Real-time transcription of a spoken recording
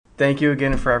Thank you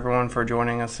again for everyone for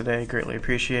joining us today. Greatly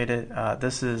appreciate it.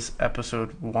 This is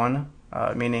episode 1,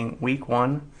 meaning week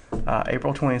 1,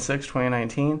 April 26,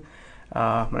 2019.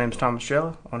 My name is Thomas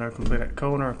Jella,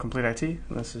 co-owner of Complete IT, and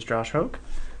this is Josh Hoke,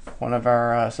 one of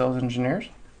our sales engineers.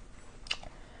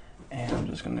 And I'm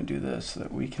just going to do this so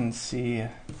that we can see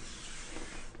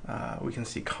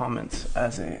comments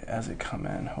as they come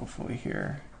in, hopefully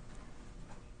here.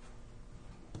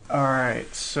 All right,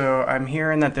 so I'm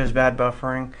hearing that there's bad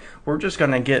buffering. We're just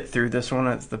going to get through this one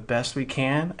as the best we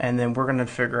can, and then we're going to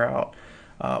figure out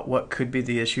what could be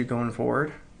the issue going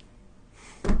forward.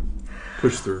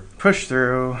 Push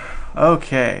through.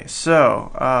 Okay,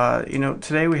 so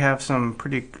today we have some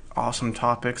pretty awesome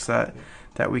topics that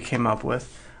we came up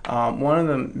with. One of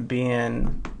them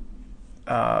being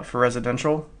for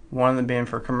residential, one of them being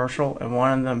for commercial, and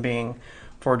one of them being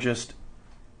for just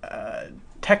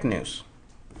tech news.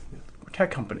 Tech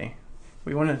company.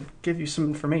 We want to give you some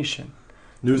information.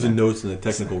 News and notes in the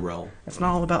technical realm. It's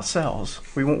not all about sales.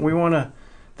 We want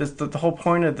to. The whole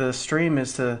point of the stream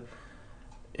is to,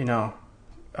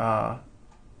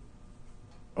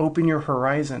 open your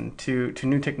horizon to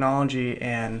new technology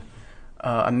and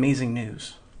amazing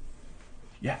news.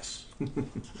 Yes. All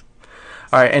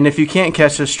right, and if you can't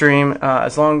catch the stream,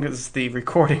 as long as the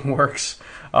recording works,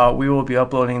 we will be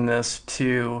uploading this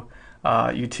to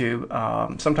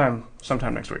YouTube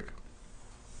sometime next week.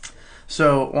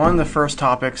 So one of the first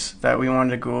topics that we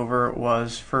wanted to go over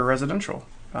was for residential,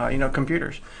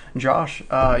 computers. Josh,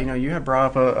 you had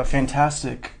brought up a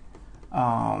fantastic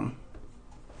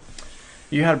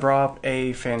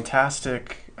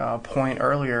point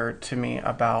earlier to me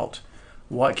about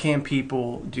what can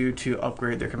people do to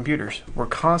upgrade their computers. We're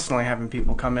constantly having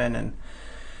people come in and,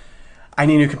 I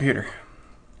need a new computer.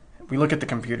 We look at the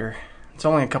computer. It's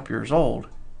only a couple years old,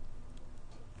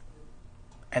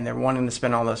 and they're wanting to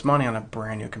spend all this money on a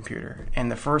brand new computer. And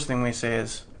the first thing we say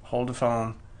is, hold the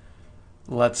phone.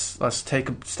 Let's take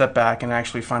a step back and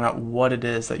actually find out what it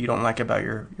is that you don't like about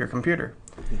your computer.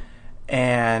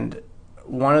 And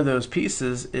one of those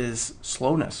pieces is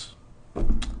slowness.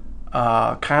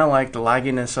 Kind of like the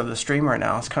lagginess of the stream right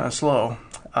now. It's kind of slow.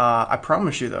 I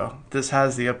promise you, though, this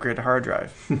has the upgraded hard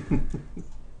drive.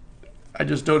 I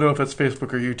just don't know if it's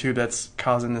Facebook or YouTube that's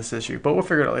causing this issue, but we'll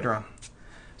figure it out later on.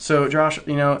 So, Josh,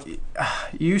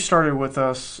 you started with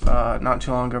us not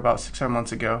too long ago, about 6-7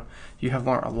 months ago. You have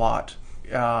learned a lot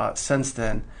since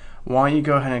then. Why don't you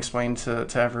go ahead and explain to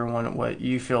everyone what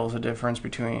you feel is the difference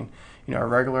between a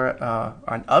regular,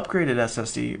 an upgraded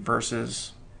SSD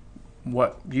versus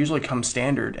what usually comes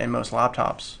standard in most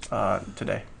laptops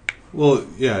today? Well,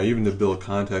 yeah, even to build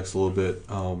context a little bit,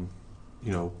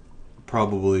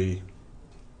 probably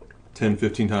 10,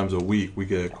 15 times a week we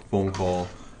get a phone call.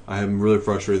 I am really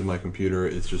frustrated with my computer.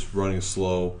 It's just running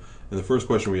slow. And the first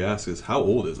question we ask is, how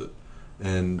old is it?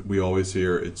 And we always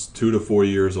hear it's 2 to 4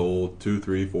 years old, 2,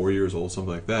 3, 4 years old,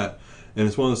 something like that. And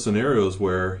it's one of the scenarios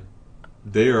where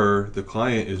the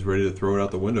client is ready to throw it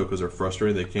out the window because they're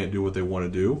frustrated. They can't do what they want to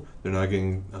do. They're not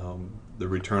getting the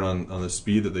return on the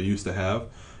speed that they used to have.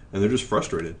 And they're just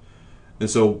frustrated. And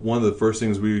so one of the first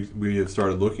things we have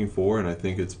started looking for, and I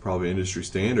think it's probably industry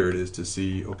standard, is to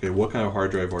see, okay, what kind of hard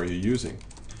drive are you using?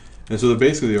 And so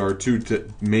basically there are two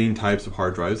main types of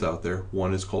hard drives out there.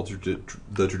 One is called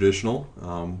the traditional.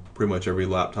 Pretty much every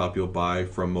laptop you'll buy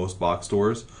from most box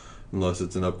stores, unless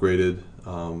it's an upgraded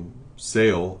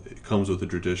sale, it comes with a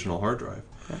traditional hard drive.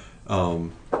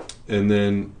 Okay. And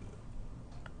then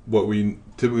what we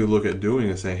typically look at doing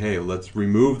is saying, hey, let's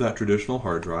remove that traditional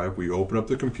hard drive. We open up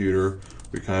the computer.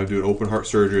 We kind of do an open heart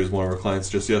surgery, as one of our clients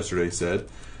just yesterday said.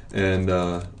 And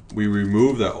we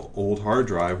remove that old hard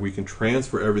drive. We can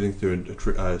transfer everything to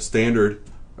a standard,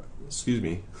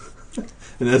 an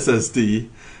SSD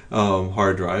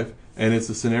hard drive. And it's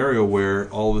a scenario where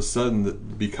all of a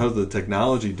sudden, because of the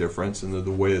technology difference and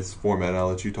the way it's formatted, I'll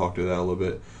let you talk to that a little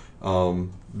bit,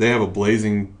 they have a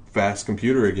blazing fast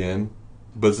computer again,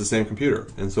 but it's the same computer.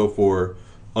 And so for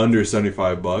under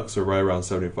 $75 or right around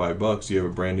 $75, you have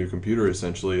a brand new computer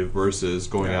essentially, versus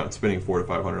going out and spending $400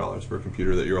 to $500 for a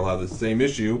computer that you'll have the same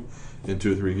issue in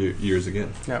 2 or 3 years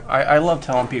again. Yeah, I love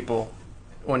telling people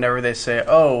whenever they say,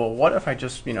 "Oh, well, what if I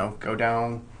just go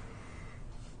down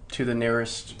to the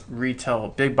nearest retail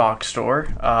big box store?"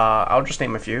 I'll just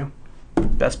name a few: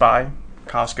 Best Buy,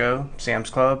 Costco, Sam's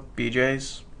Club,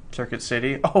 BJ's, Circuit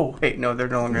City. Oh, wait, no, they're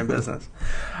no longer in business.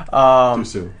 Too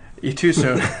soon. Too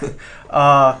soon.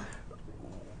 I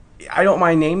don't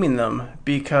mind naming them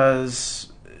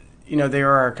because, they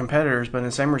are our competitors, but in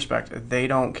the same respect, they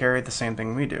don't carry the same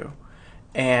thing we do.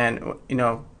 And,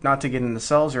 not to get into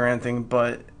sales or anything,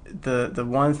 but the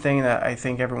one thing that I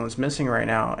think everyone's missing right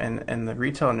now in the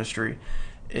retail industry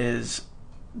is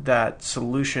that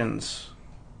solutions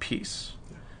piece.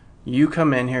 You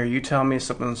come in here, you tell me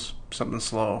something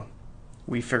slow,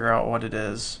 we figure out what it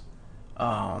is.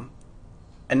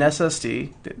 An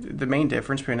SSD, the main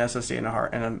difference between an SSD and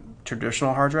a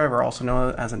traditional hard drive, or also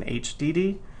known as an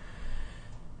HDD,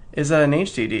 is that an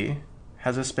HDD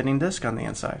has a spinning disk on the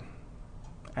inside.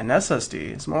 An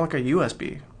SSD is more like a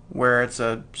USB, where it's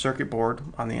a circuit board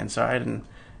on the inside and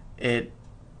it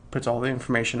puts all the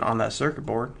information on that circuit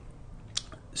board,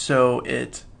 so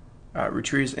it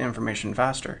retrieves the information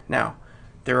faster. Now,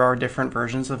 there are different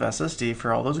versions of SSD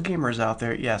for all those gamers out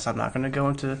there. Yes, I'm not going to go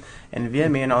into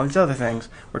NVMe and all these other things.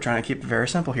 We're trying to keep it very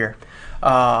simple here.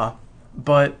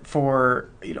 But for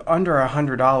under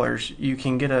 $100, you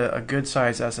can get a good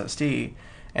size SSD,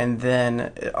 and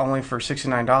then only for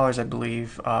 $69, I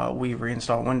believe, we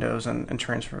reinstall Windows and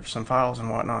transfer some files and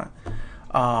whatnot.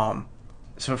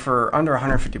 So for under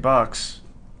 $150,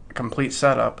 a complete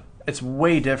setup, it's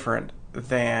way different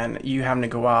than you having to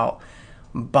go out,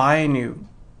 buy a new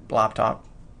laptop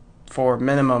for a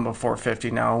minimum of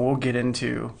 $450. Now we'll get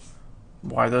into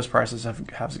why those prices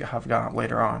have gone up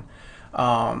later on.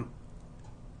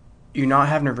 You're not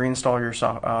having to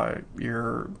reinstall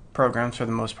your programs for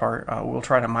the most part. We'll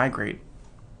try to migrate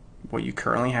what you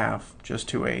currently have just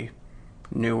to a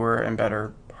newer and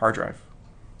better hard drive.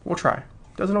 We'll try.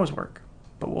 Doesn't always work,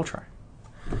 but we'll try.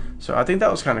 So I think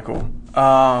that was kind of cool.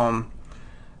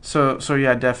 So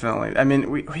yeah, definitely. I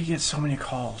mean, we get so many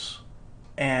calls,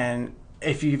 and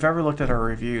if you've ever looked at our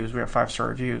reviews, we have 5-star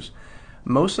reviews.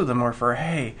 Most of them are for,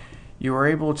 hey, you were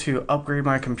able to upgrade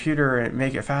my computer and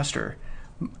make it faster.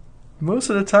 Most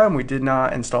of the time, we did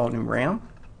not install new RAM.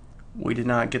 We did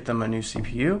not get them a new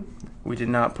CPU. We did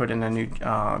not put in a new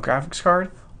graphics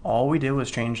card. All we did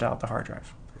was change out the hard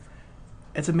drive.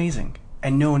 It's amazing,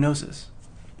 and no one knows this.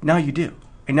 Now you do.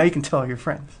 And now you can tell your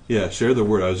friends. Yeah, share the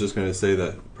word. I was just going to say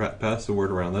that. Pass the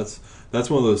word around. That's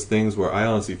one of those things where I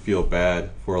honestly feel bad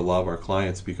for a lot of our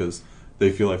clients because they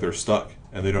feel like they're stuck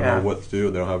and they don't know what to do.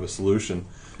 They don't have a solution.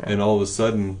 Yeah. And all of a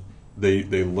sudden, they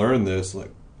learn this. Like,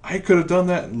 I could have done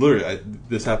that. Literally,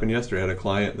 this happened yesterday. I had a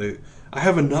client. I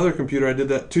have another computer. I did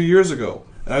that 2 years ago.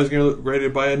 And I was ready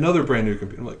to buy another brand new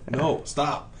computer. I'm like, no,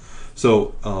 stop.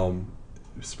 So,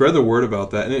 spread the word about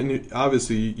that, and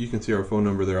obviously you can see our phone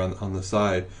number there on the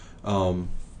side.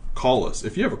 Call us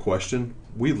if you have a question.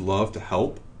 We'd love to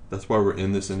help. That's why we're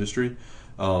in this industry.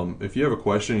 If you have a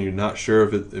question and you're not sure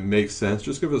if it makes sense,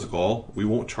 just give us a call. We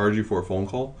won't charge you for a phone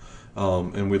call,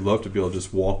 and we'd love to be able to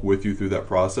just walk with you through that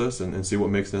process and see what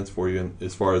makes sense for you, and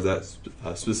as far as that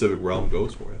specific realm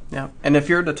goes for you. Yeah, and if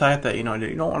you're the type that you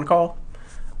don't want to call,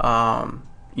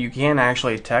 you can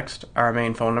actually text our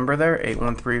main phone number there,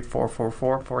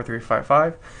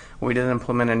 813-444-4355. We did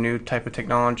implement a new type of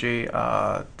technology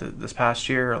this past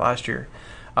year or last year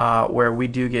where we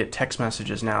do get text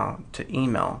messages now to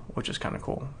email, which is kind of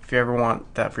cool. If you ever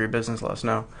want that for your business, let us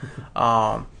know.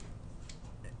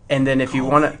 And then if you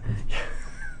want to...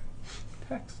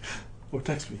 text. Or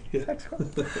text me. Yeah. Text.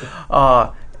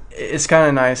 It's kind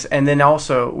of nice. And then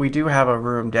also, we do have a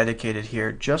room dedicated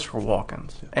here just for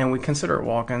walk-ins. Yeah. And we consider it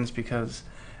walk-ins because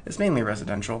it's mainly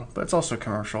residential, but it's also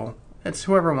commercial. It's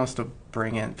whoever wants to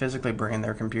physically bring in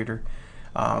their computer.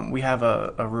 We have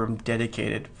a room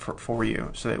dedicated for you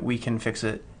so that we can fix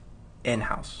it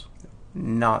in-house,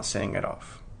 not sending it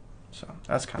off. So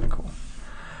that's kind of cool.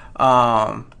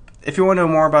 If you want to know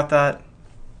more about that,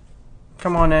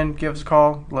 come on in, give us a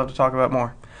call. Love to talk about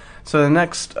more. So the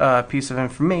next piece of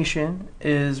information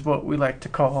is what we like to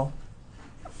call,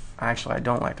 actually I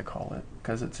don't like to call it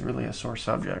because it's really a sore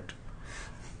subject,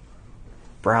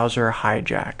 browser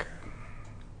hijack.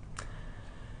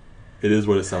 It is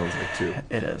what it sounds like too.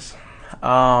 It is.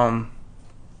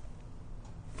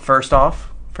 First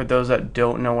off, for those that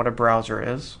don't know what a browser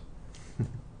is,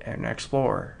 Internet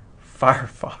Explorer,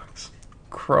 Firefox,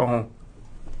 Chrome.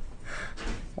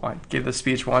 I gave this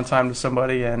speech one time to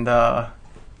somebody and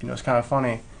it's kind of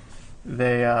funny.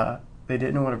 They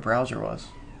didn't know what a browser was.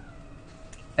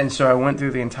 And so I went through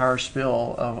the entire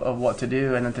spiel of what to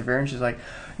do, and at the very end she's like,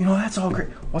 that's all great.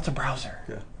 What's a browser?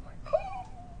 Yeah. Like, oh.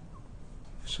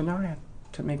 So now I have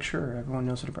to make sure everyone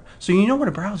knows what a browser is. So you know what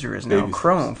a browser is now.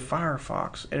 Chrome,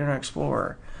 Firefox, Internet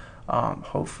Explorer.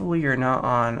 Hopefully you're not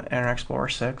on Internet Explorer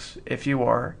 6. If you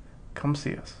are, come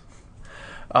see us.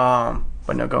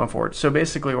 But no, going forward. So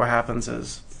basically what happens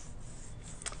is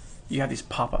you have these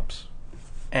pop-ups,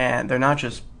 and they're not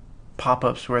just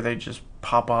pop-ups where they just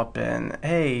pop up and,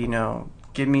 hey,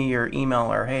 give me your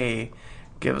email, or hey,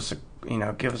 give us a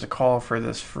call for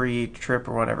this free trip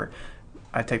or whatever.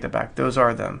 I take that back. Those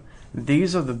are them.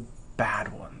 These are the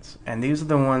bad ones, and these are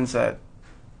the ones that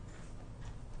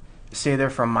say they're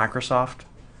from Microsoft.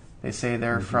 They say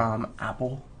they're from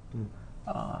Apple.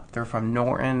 They're from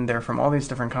Norton. They're from all these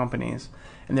different companies,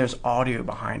 and there's audio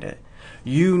behind it.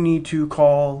 You need to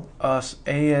call us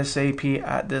ASAP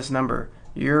at this number.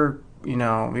 Your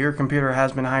computer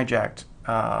has been hijacked.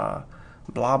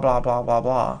 Blah blah blah blah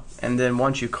blah. And then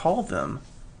once you call them,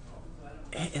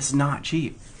 it is not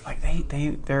cheap. Like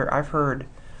they're. I've heard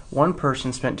one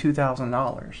person spent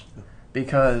 $2,000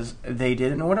 because they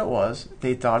didn't know what it was.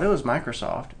 They thought it was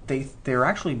Microsoft. They were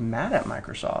actually mad at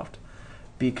Microsoft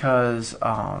because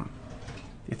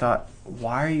they thought,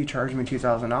 why are you charging me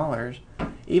 $2,000?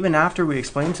 Even after we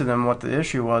explained to them what the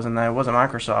issue was and that it wasn't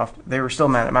Microsoft, they were still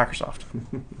mad at Microsoft.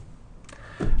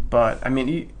 But I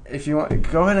mean, if you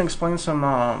want, go ahead and explain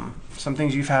some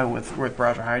things you've had with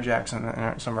browser hijacks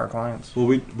and some of our clients. Well,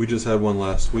 we just had one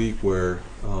last week where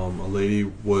a lady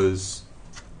was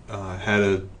had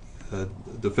a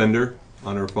Defender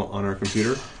on her phone, on her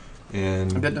computer,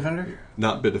 and Bitdefender?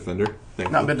 Not Bitdefender.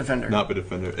 Not Bitdefender. Not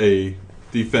Bitdefender. A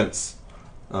defense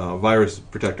virus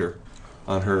protector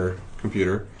on her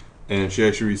computer, and she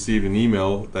actually received an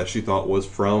email that she thought was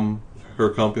from her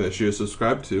company that she was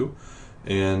subscribed to,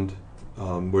 and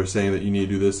we're saying that you need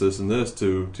to do this, this, and this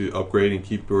to upgrade and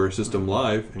keep your system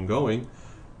live and going.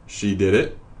 She did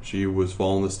it. She was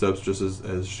following the steps just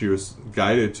as she was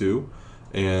guided to,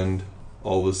 and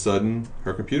all of a sudden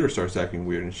her computer starts acting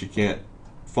weird and she can't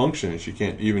function and she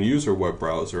can't even use her web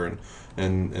browser,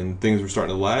 and things were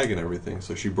starting to lag and everything.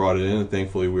 So she brought it in, and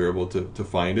thankfully we were able to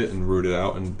find it and root it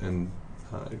out and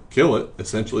kill it,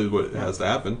 essentially is what has to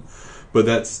happen. But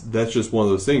that's just one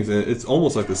of those things, and it's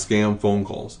almost like the scam phone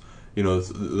calls. You know,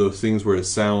 those things where it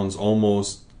sounds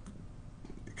almost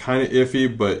kind of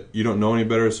iffy, but you don't know any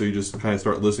better, so you just kind of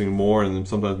start listening more, and then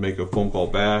sometimes make a phone call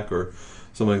back or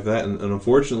something like that. And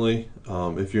unfortunately,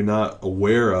 if you're not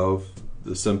aware of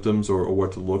the symptoms or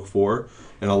what to look for,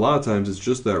 and a lot of times it's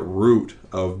just that root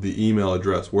of the email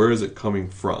address. Where is it coming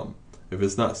from? If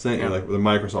it's not saying, like the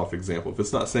Microsoft example, if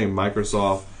it's not saying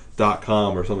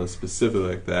Microsoft.com or something specific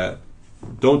like that,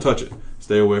 don't touch it.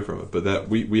 Stay away from it. But that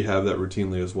we have that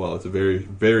routinely as well. It's a very,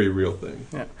 very real thing.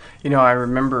 Yeah. You know, I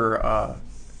remember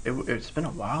it's been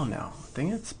a while now. I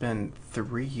think it's been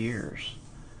 3 years.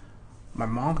 My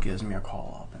mom gives me a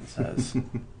call up and says,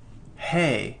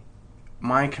 hey,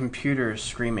 my computer is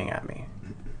screaming at me.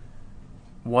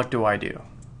 What do I do?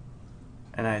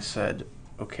 And I said,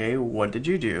 okay, what did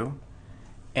you do?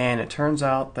 And it turns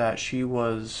out that she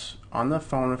was on the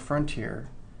phone with Frontier.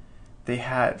 They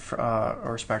had,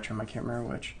 or Spectrum, I can't remember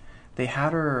which. They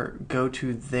had her go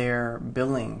to their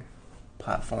billing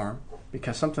platform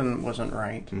because something wasn't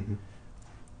right. Mm-hmm.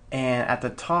 And at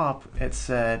the top, it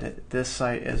said, this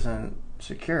site isn't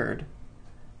secured.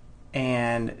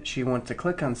 And she went to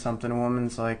click on something. A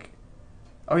woman's like,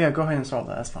 oh yeah, go ahead and install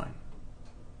that. That's fine.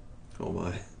 Oh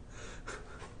my.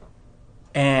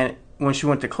 And when she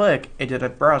went to click, it did a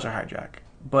browser hijack.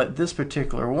 But this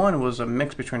particular one was a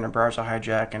mix between a browser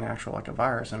hijack and actual like a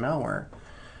virus and malware,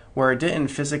 where it didn't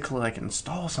physically like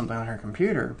install something on her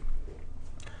computer.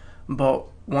 But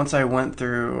once I went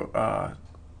through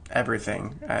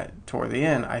everything toward the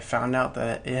end, I found out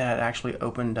that it had actually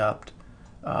opened up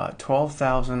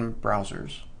 12,000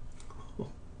 browsers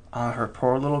on her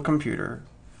poor little computer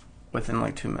within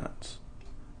like 2 minutes.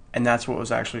 And that's what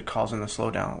was actually causing the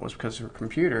slowdown, was because her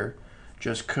computer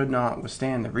just could not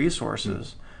withstand the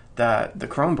resources that the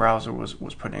Chrome browser was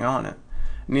putting on it.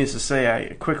 Needless to say,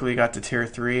 I quickly got to Tier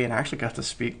 3 and actually got to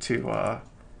speak to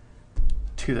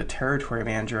the territory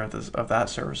manager of that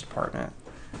service department.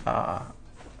 I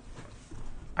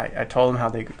told them how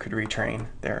they could retrain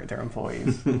their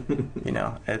employees. You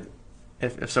know,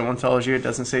 if someone tells you it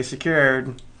doesn't say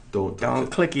secured, don't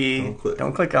click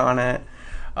on it.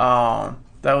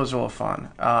 That was real fun.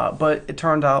 But it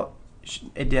turned out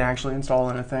it did actually install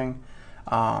anything,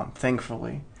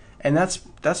 thankfully. And that's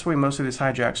the way most of these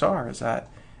hijacks are, is that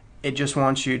it just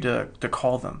wants you to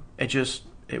call them.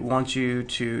 It wants you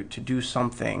to do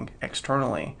something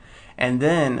externally. And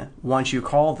then once you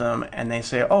call them and they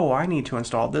say, oh, I need to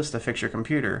install this to fix your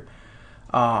computer,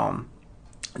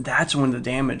 that's when the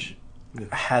damage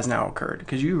has now occurred,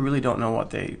 because you really don't know what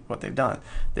they've done.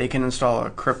 They can install a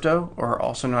crypto, or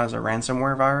also known as a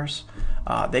ransomware virus.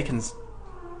 They can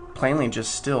plainly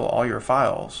just steal all your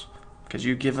files because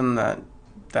you give them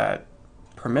that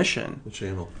permission,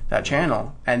 that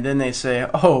channel, and then they say,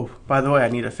 oh, by the way, I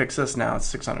need to fix this now.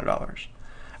 It's $600.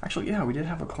 Actually, yeah, we did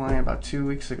have a client about 2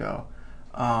 weeks ago.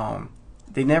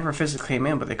 They never physically came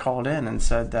in, but they called in and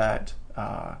said that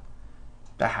that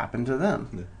happened to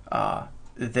them.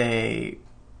 he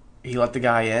let the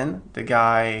guy in. The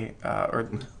guy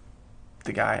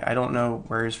I don't know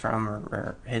where he's from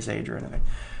or his age or anything,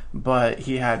 but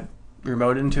he had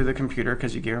remote into the computer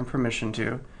because you gave him permission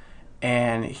to,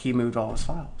 and he moved all his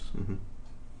files. Mm-hmm.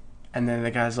 And then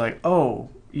the guy's like, "Oh,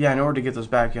 yeah, in order to get those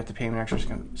back, you have to pay me an extra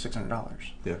 $600."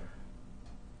 Yeah.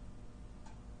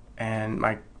 And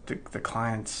the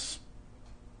client's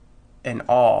in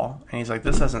awe, and he's like,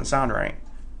 "This doesn't sound right."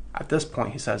 At this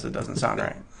point, he says it doesn't sound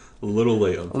right. A little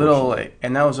late, A little late,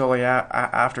 and that was only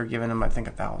after giving him, I think,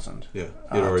 $1,000. Yeah,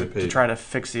 he'd already paid to try to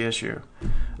fix the issue.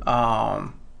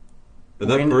 And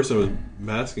that person was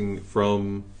masking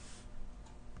from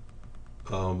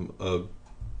a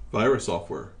virus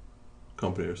software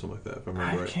company or something like that. If I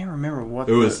remember right, I can't remember what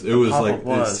it was. The it was pop-up like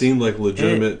was. It seemed like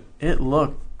legitimate. It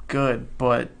looked good,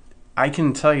 but I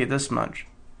can tell you this much: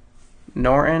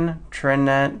 Norton,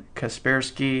 TrendNet,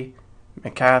 Kaspersky,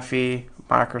 McAfee,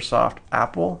 Microsoft,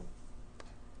 Apple.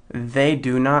 They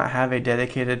do not have a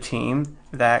dedicated team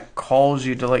that calls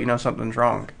you to let you know something's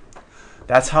wrong.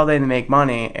 That's how they make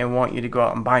money and want you to go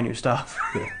out and buy new stuff.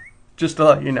 Yeah. Just to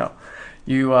let you know.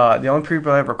 The only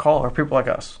people I ever call are people like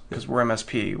us because we're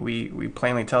MSP. We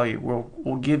plainly tell you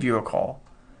we'll give you a call,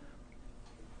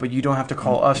 but you don't have to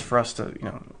call us for us to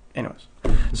Anyways,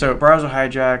 so browser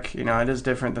hijack, it is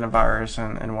different than a virus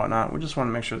and whatnot. We just want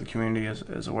to make sure the community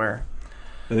is aware.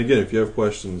 And again, if you have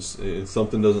questions and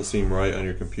something doesn't seem right on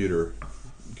your computer,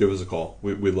 give us a call.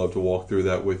 We'd love to walk through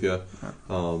that with you.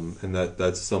 And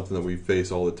that's something that we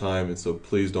face all the time. And so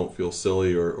please don't feel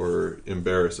silly or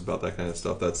embarrassed about that kind of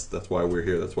stuff. That's why we're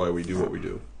here. That's why we do what we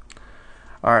do.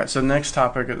 All right, so next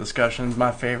topic of discussion is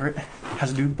my favorite. It has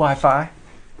to do with Wi-Fi.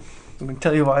 I'm going to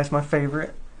tell you why it's my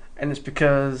favorite. And it's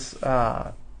because,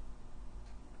 actually,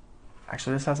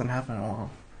 this hasn't happened in a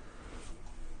while.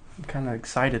 I'm kind of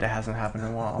excited it hasn't happened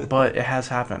in a while, but it has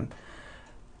happened.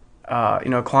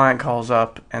 A client calls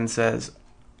up and says,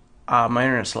 my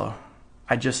internet's slow.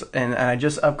 I just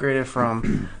upgraded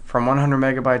from 100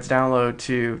 megabytes download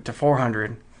to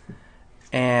 400,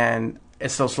 and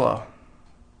it's still slow.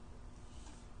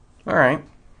 All right.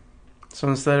 So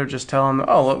instead of just telling them,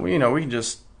 oh, look, we can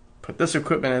just put this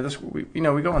equipment in this,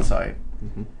 we go on site,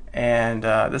 and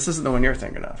this isn't the one you're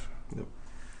thinking of. Yep.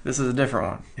 This is a different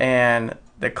one. And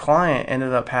the client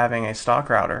ended up having a stock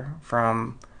router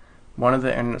from one of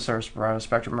the internet service providers,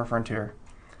 Spectrum or Frontier.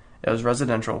 It was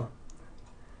residential.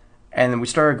 And then we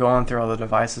started going through all the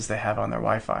devices they have on their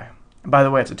Wi-Fi. And by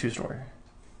the way, it's a 2-story.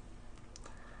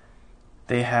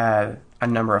 They had a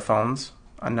number of phones,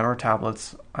 a number of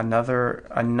tablets, a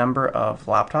number of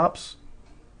laptops.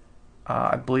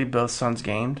 I believe both sons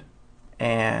gamed.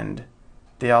 And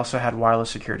they also had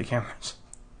wireless security cameras.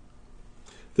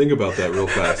 Think about that real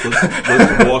fast.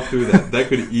 Let's walk through that. That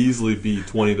could easily be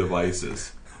 20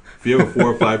 devices. If you have a 4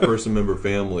 or 5 person member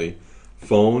family,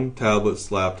 phone, tablets,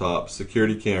 laptops,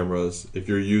 security cameras, if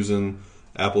you're using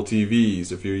Apple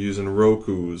TVs, if you're using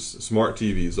Roku's, smart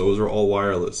TVs, those are all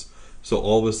wireless. So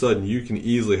all of a sudden, you can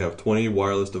easily have 20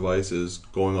 wireless devices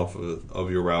going off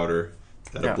of your router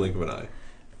at a blink of an eye.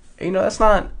 It's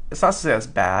not to say that's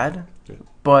bad,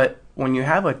 but when you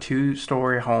have a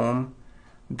 2-story home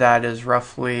that is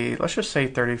roughly, let's just say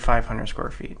 3,500 square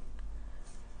feet,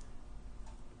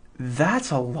 that's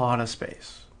a lot of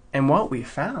space. And what we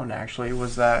found actually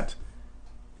was that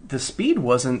the speed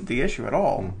wasn't the issue at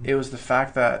all. Mm-hmm. It was the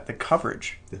fact that the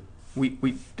coverage,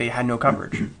 they had no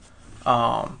coverage.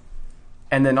 And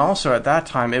then also at that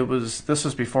time, this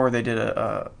was before they did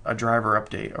a driver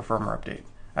update, a firmware update.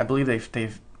 I believe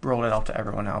they've rolled it out to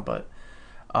everyone now, but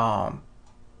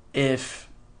if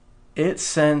it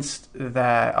sensed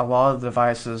that a lot of the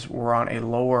devices were on a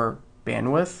lower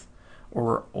bandwidth or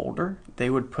were older, they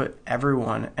would put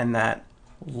everyone in that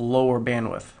lower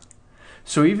bandwidth.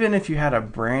 So even if you had a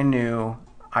brand new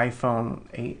iPhone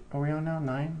 8, are we on now?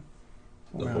 9?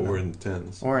 We're in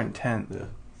 10s. We're in 10. Yeah.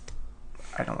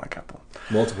 I don't like Apple.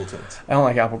 Multiple 10s. I don't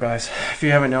like Apple, guys. If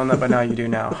you haven't known that by now, you do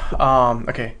now.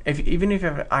 Okay. Even if you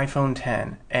have an iPhone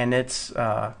 10 and it's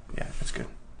it's good.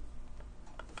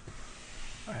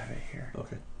 I have it here.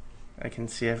 Okay. I can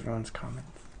see everyone's comments.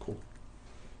 Cool.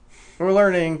 We're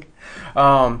learning.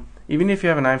 Even if you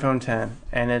have an iPhone 10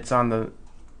 and it's on the...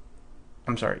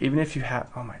 I'm sorry. Even if you have...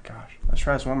 Oh my gosh. Let's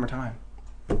try this one more time.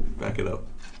 Back it up.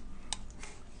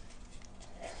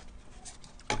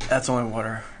 That's only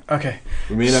water. Okay.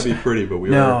 We may not be pretty, but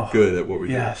we are good at what we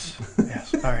do. Yes.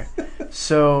 All right.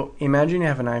 So imagine you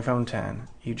have an iPhone 10.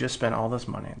 You just spent all this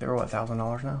money. They're what,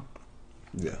 $1,000 now?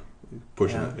 Yeah.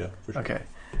 Pushing it. Yeah. For sure. Okay.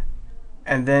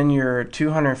 And then your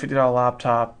 $250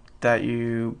 laptop that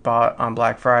you bought on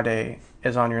Black Friday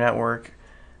is on your network.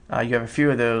 You have a few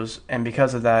of those, and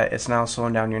because of that, it's now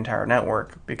slowing down your entire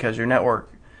network because your network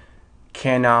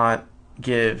cannot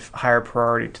give higher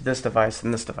priority to this device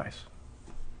than this device.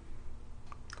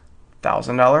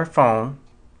 $1,000 phone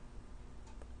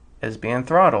is being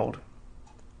throttled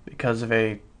because of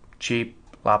a cheap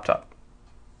laptop.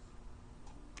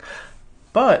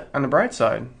 But on the bright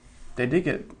side, they did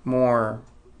get more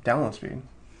download speed.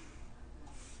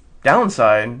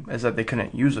 Downside is that they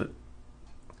couldn't use it.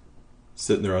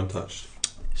 Sitting there untouched.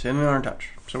 Sitting there untouched.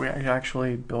 So we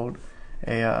actually built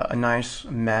a nice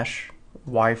mesh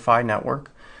Wi-Fi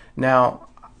network. Now,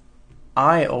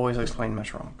 I always explain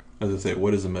mesh wrong. As I say,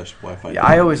 what is a mesh Wi-Fi? Yeah,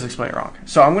 I always explain it wrong.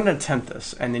 So I'm going to attempt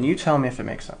this, and then you tell me if it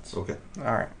makes sense. Okay.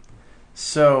 All right.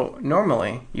 So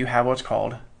normally you have what's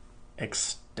called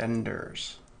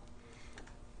extenders.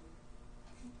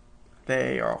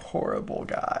 They are horrible,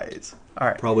 guys. All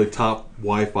right. Probably top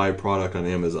Wi-Fi product on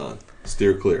Amazon.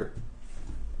 Steer clear.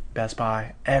 Best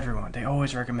Buy, everyone, they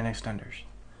always recommend extenders.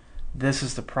 This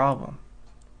is the problem.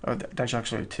 Oh, there's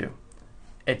actually two.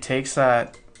 It takes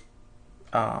that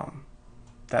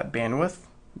that bandwidth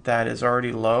that is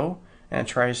already low and it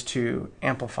tries to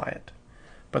amplify it.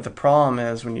 But the problem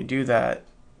is when you do that,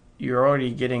 you're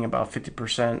already getting about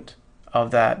 50%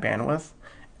 of that bandwidth,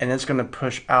 and it's going to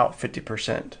push out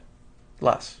 50%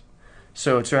 less.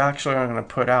 So it's actually going to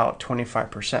put out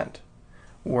 25%.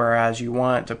 Whereas you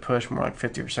want it to push more like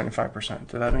 50 or 75%.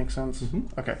 Does that make sense?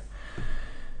 Mm-hmm. Okay.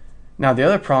 Now, the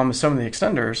other problem is some of the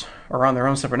extenders are on their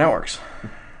own separate networks,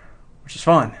 which is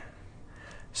fun.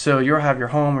 So you'll have your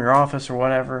home or your office or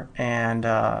whatever, and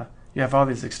you have all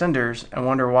these extenders and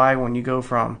wonder why when you go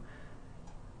from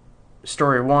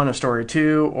story 1 to story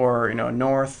 2 or,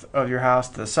 north of your house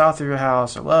to the south of your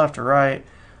house or left or right,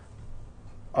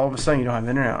 all of a sudden you don't have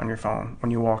internet on your phone when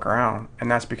you walk around,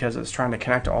 and that's because it's trying to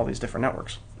connect to all these different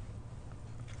networks.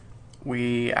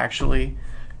 We actually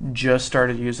just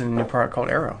started using a new product called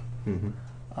Arrow.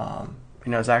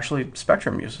 Mm-hmm. It's actually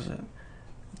Spectrum uses it.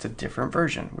 It's a different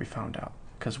version, we found out,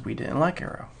 because we didn't like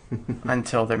Arrow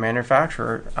until the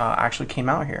manufacturer actually came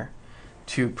out here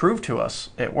to prove to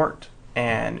us it worked.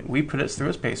 And we put it through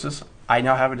its paces. I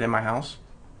now have it in my house.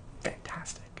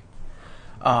 Fantastic.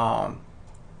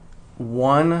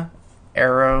 One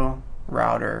Arrow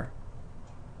router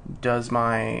does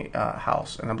my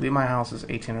house, and I believe my house is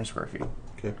 1,800 square feet.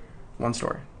 Okay. One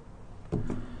story.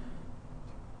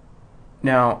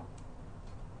 Now,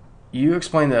 you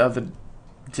explained the other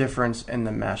difference in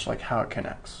the mesh, like how it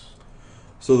connects.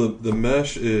 So the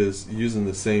mesh is using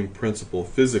the same principle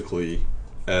physically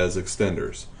as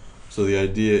extenders. So the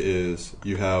idea is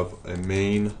you have a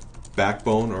main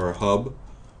backbone or a hub,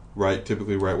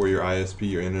 typically right where your ISP,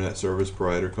 your internet service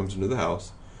provider, comes into the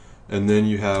house. And then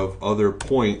you have other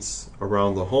points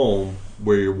around the home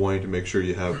where you're wanting to make sure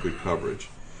you have good coverage.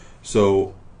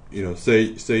 So,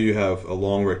 say you have a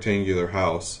long rectangular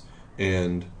house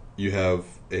and you have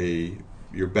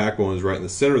your backbone is right in the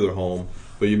center of the home,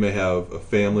 but you may have a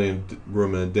family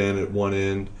room and a den at one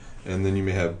end, and then you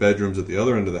may have bedrooms at the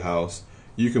other end of the house.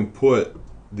 You can put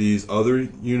these other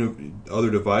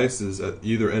devices at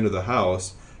either end of the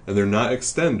house, and they're not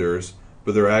extenders,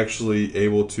 but they're actually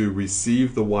able to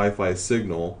receive the Wi-Fi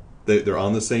signal. They're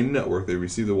on the same network. They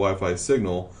receive the Wi-Fi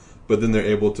signal, but then they're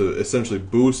able to essentially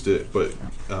boost it, but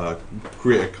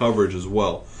create a coverage as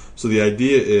well. So the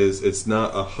idea is it's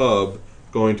not a hub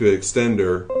going to an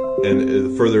extender, and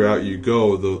the further out you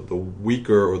go, the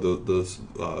weaker or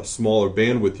the smaller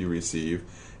bandwidth you receive.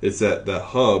 It's that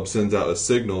hub sends out a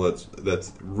signal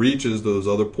that reaches those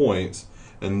other points,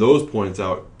 and those points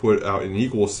put out an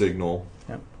equal signal,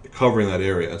 Yep, covering that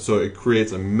area. So it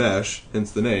creates a mesh,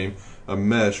 hence the name, a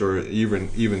mesh or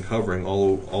even covering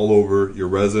all over your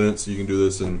residence. You can do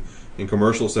this in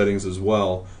commercial settings as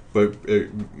well, but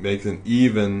it makes an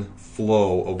even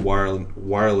flow of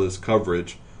wireless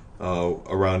coverage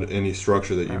around any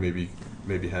structure that you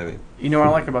may be having. what I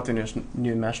like about the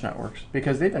new mesh networks?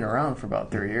 Because they've been around for about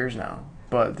 3 years now.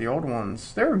 But the old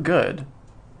ones, they were good.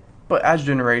 But as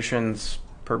generations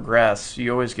progress,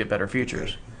 you always get better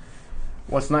features.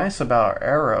 What's nice about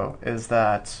Arrow is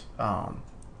that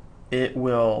it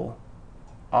will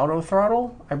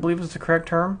auto-throttle, I believe is the correct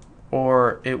term,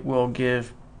 or it will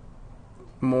give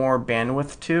more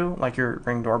bandwidth to, like your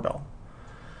Ring doorbell.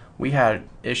 We had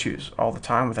issues all the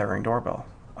time with that Ring doorbell.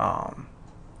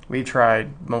 We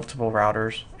tried multiple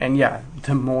routers, and yeah,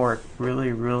 the more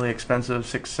really, really expensive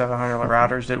 $600-700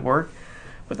 routers did work,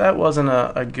 but that wasn't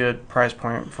a good price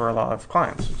point for a lot of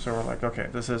clients. So we're like, okay,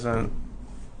 this isn't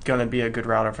going to be a good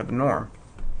router for the norm,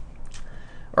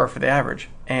 or for the average.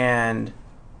 And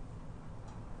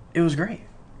it was great.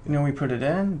 We put it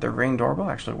in, the Ring doorbell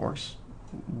actually works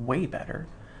way better.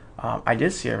 I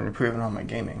did see an improvement on my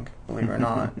gaming, believe it or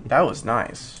not. That was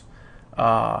nice.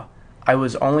 I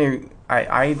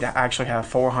actually have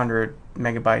 400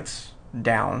 megabytes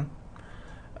down.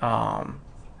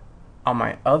 On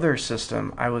my other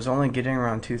system, I was only getting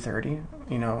around 230,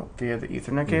 via the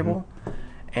Ethernet cable.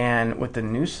 And with the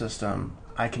new system,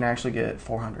 I can actually get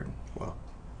 400. Wow.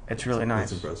 It's really nice.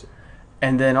 That's impressive.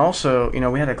 And then also,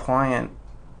 we had a client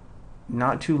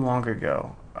not too long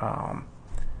ago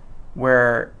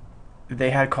where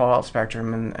they had called out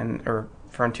Spectrum or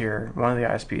Frontier, one of the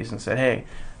ISPs, and said, hey,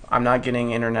 I'm not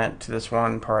getting internet to this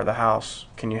one part of the house.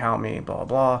 Can you help me? Blah,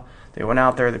 blah. They went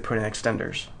out there. They put in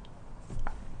extenders.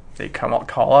 They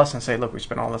call us and say, look, we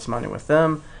spent all this money with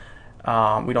them.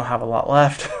 We don't have a lot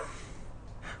left,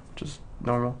 which is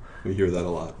normal. We hear that a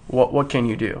lot. What can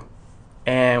you do?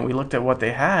 And we looked at what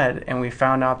they had, and we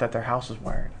found out that their house was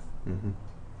wired. Mm-hmm.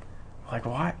 Like,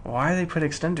 why do they put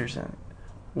extenders in?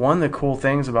 One of the cool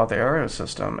things about the Aereo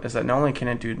system is that not only can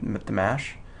it do the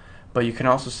mesh, but you can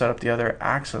also set up the other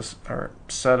access, or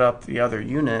set up the other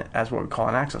unit as what we call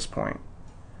an access point,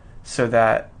 so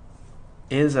that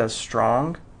is as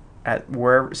strong at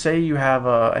where, say you have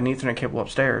an Ethernet cable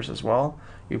upstairs as well,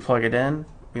 you plug it in,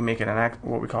 we make it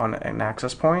what we call an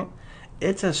access point.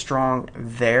 It's as strong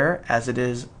there as it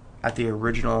is at the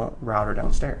original router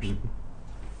downstairs.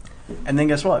 Mm-hmm. And then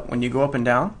guess what? When you go up and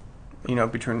down,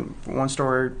 between one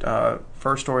story,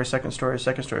 first story, second story,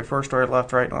 first story,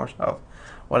 left, right, north, south,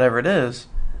 whatever it is,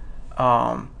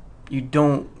 you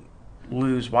don't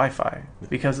lose Wi-Fi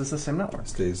because it's the same network. It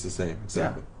stays the same,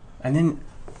 exactly. Yeah. And then,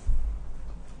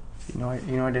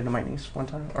 I did to my niece one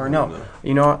time? Or no.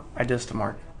 You know what? I did this to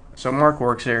Mark. So Mark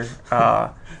works here.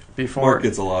 Mark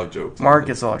gets a lot of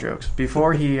jokes.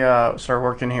 Before he started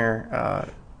working here,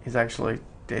 he's actually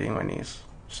dating my niece.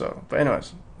 So, but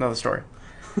anyways, another story.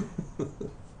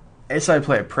 I decided to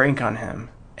play a prank on him,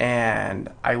 and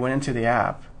I went into the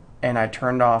app, and I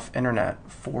turned off internet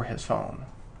for his phone.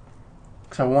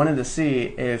 Because I wanted to see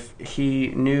if he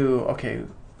knew, okay,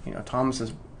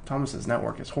 Thomas's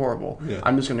network is horrible. Yeah.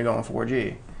 I'm just going to go on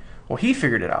 4G. Well, he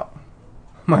figured it out.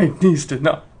 My niece did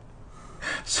not.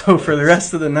 So for the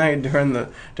rest of the night during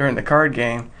the card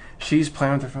game, she's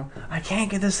playing with her phone. I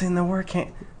can't get this thing to work.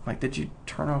 I'm like, did you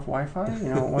turn off Wi-Fi?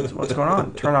 What's going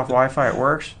on? Turn off Wi-Fi. It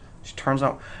works. She turns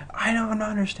on. I'm not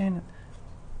understanding.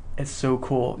 It's so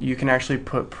cool. You can actually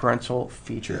put parental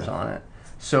features on it.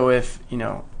 So if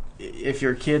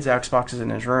your kid's Xbox is in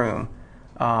his room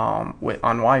on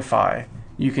Wi-Fi,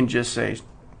 you can just say,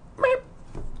 meep,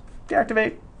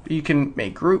 deactivate. You can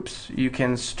make groups. You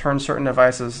can turn certain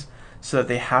devices so that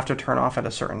they have to turn off at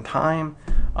a certain time.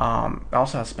 It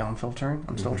also has spam filtering.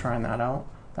 I'm still trying that out.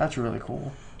 That's really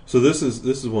cool. So this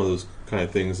is one of those kind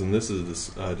of things, and this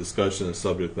is a discussion, a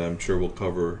subject that I'm sure we'll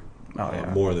cover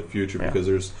more in the future because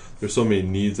there's so many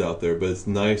needs out there. But it's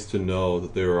nice to know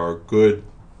that there are good,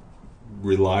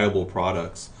 reliable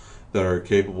products that are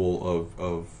capable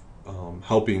of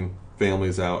helping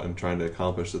families out and trying to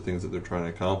accomplish the things that they're trying to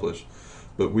accomplish.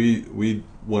 But we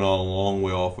went on a long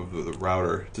way off of the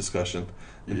router discussion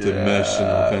into mesh and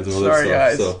all kinds of other stuff.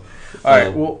 Guys. So, all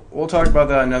right, we'll talk about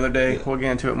that another day. Yeah. We'll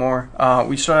get into it more.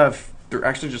 We still have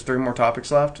just 3 more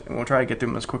topics left, and we'll try to get through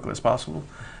them as quickly as possible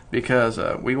because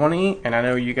we want to eat, and I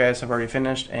know you guys have already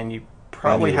finished, and you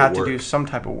probably have to do some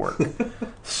type of work.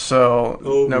 So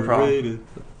no problem.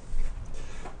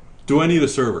 Do I need a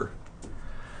server?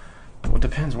 Well, it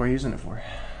depends. What are you using it for?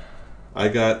 I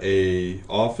got a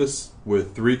office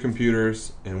with 3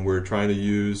 computers, and we're trying to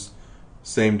use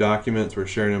same documents. We're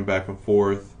sharing them back and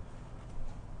forth.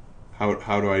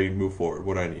 How do I move forward?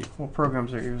 What do I need? What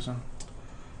programs are you using?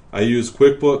 I use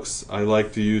QuickBooks. I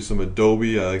like to use some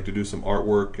Adobe. I like to do some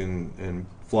artwork and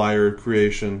flyer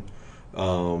creation,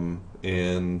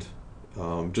 and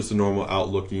just a normal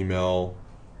Outlook email,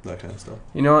 that kind of stuff.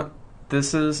 You know what?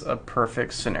 This is a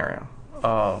perfect scenario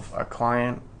of a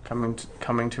client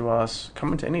coming to us,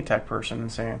 coming to any tech person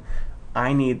and saying,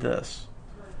 I need this.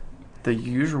 The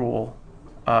usual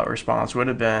response would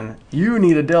have been, you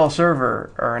need a Dell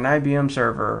server or an IBM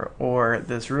server or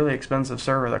this really expensive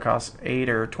server that costs $8,000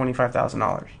 or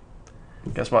 $25,000.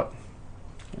 Guess what?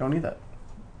 You don't need that.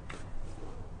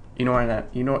 Do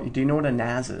you know what a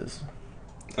NAS is?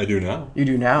 I do now. You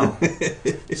do now.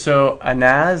 So a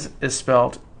NAS is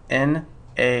spelled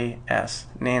N-A-S,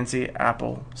 Nancy,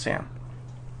 Apple, Sam.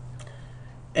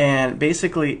 And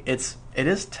basically it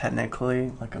is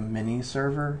technically like a mini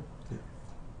server,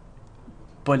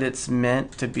 but it's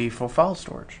meant to be for file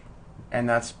storage.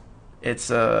 And it's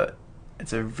a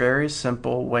very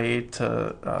simple way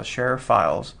to share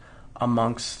files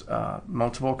amongst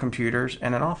multiple computers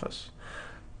in an office.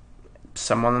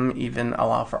 some of them even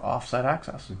allow for offsite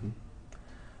access.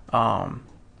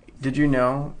 Did you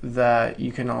know that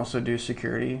you can also do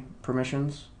security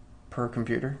permissions per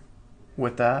computer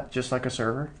with that, just like a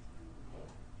server?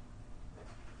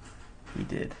 He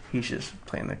did. He's just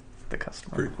playing the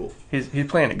customer. Pretty cool. He's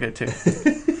playing it good too.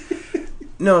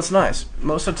 No, it's nice.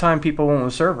 Most of the time people went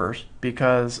with servers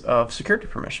because of security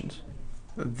permissions.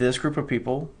 This group of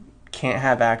people can't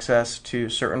have access to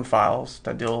certain files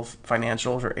that deal with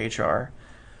financials or HR.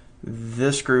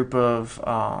 This group of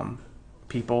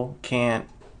people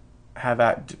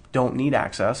don't need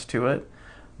access to it.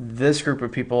 This group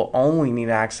of people only need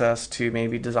access to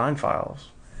maybe design files.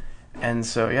 And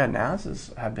so, yeah,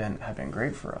 NAS have been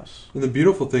great for us. And the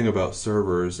beautiful thing about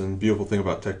servers and beautiful thing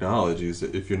about technology is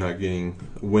that if you're not getting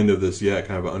wind of this yet,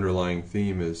 kind of an underlying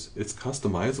theme is it's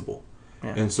customizable.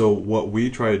 Yeah. And so what we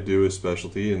try to do as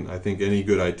specialty, and I think any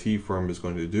good IT firm is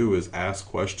going to do, is ask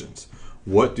questions.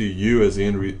 What do you as the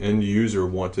end user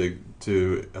want to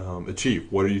achieve?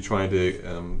 What are you trying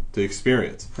to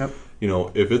experience? Yep.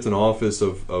 If it's an office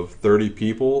of 30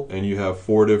 people and you have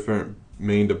 4 different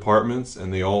main departments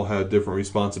and they all have different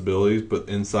responsibilities, but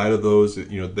inside of those,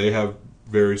 they have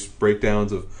various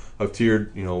breakdowns of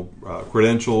tiered,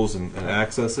 credentials and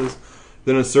accesses,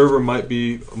 then a server might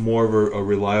be more of a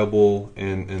reliable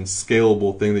and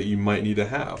scalable thing that you might need to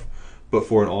have. But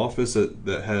for an office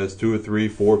that has 2 or 3,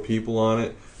 4 people on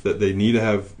it, that they need to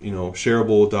have,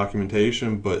 shareable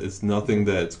documentation, but it's nothing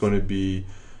that's going to be,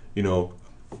 end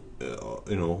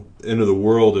of the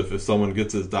world if someone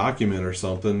gets this document or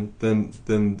something, then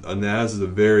a NAS is a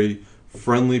very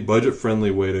friendly,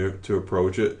 budget-friendly way to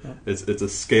approach it. Yeah. It's a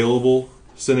scalable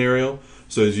scenario.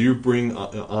 So as you bring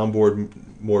on board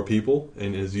more people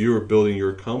and as you are building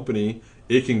your company,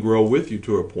 it can grow with you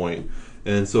to a point.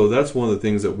 And so that's one of the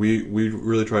things that we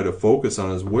really try to focus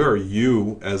on is where are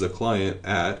you as a client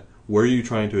at? Where are you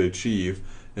trying to achieve?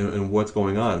 And what's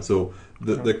going on? So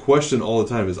the question all the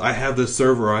time is, I have this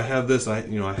server, I have this, I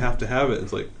have to have it.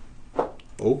 It's like,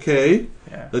 okay,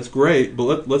 yeah, that's great,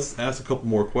 but let's ask a couple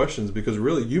more questions, because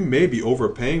really you may be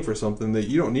overpaying for something that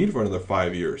you don't need for another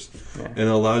 5 years, yeah, and it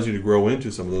allows you to grow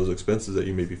into some of those expenses that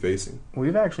you may be facing.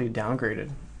 We've actually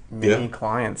downgraded many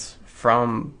clients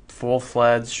from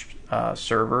full-fledged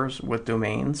servers with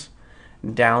domains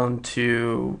down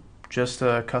to just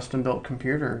a custom-built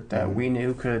computer that we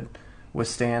knew could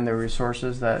withstand the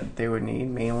resources that they would need,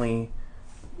 mainly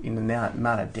the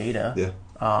amount of data.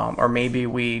 Yeah. Or maybe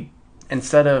we,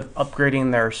 instead of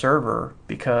upgrading their server,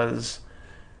 because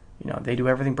they do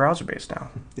everything browser-based now.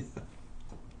 Yeah.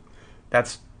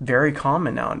 That's very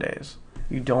common nowadays.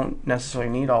 You don't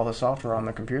necessarily need all the software on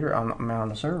the computer, on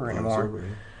the server anymore. Yeah.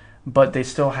 But they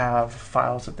still have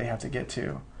files that they have to get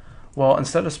to. Well,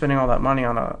 instead of spending all that money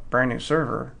on a brand new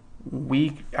server,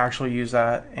 we actually use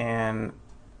that and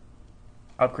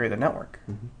upgrade the network.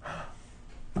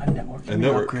 Mm-hmm. A network can be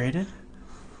upgraded?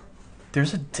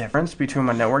 There's a difference between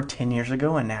my network 10 years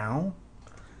ago and now?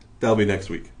 That'll be next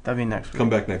week. Come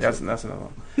back next week. That's another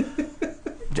one.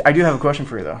 I do have a question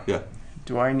for you, though. Yeah.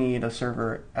 Do I need a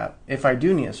server? If I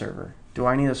do need a server, do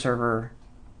I need a server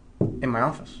in my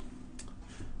office?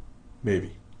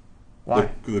 Maybe. Why?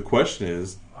 The question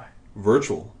is, why?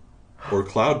 Virtual or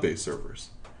cloud-based servers.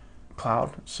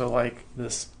 Cloud. So like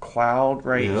this cloud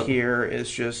here is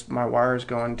just my wires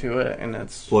going to it, and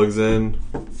it's plugs in,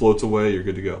 floats away, you're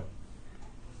good to go.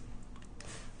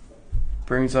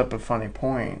 Brings up a funny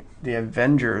point. The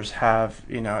Avengers have,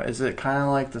 is it kind of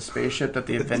like the spaceship that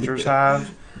the Avengers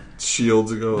have?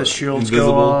 Shields go. The shields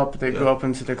invisible. go up. They go up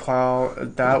into the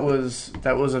cloud. That was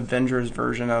Avengers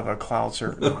version of a cloud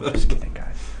server. No, I'm just kidding,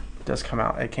 guys. It does come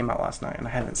out. It came out last night, and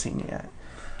I haven't seen it yet.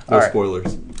 No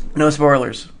spoilers. No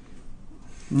spoilers.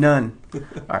 None. All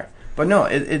right, but no,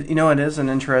 it is an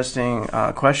interesting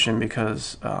question,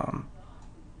 because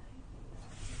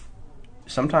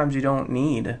sometimes you don't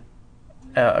need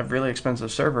a really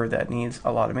expensive server that needs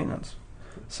a lot of maintenance.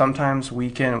 Sometimes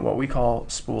we can what we call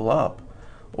spool up,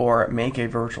 or make a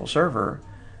virtual server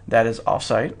that is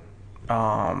offsite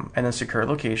in a secure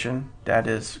location that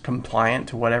is compliant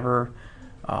to whatever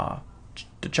the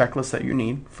checklist that you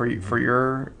need for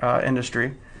your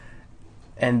industry.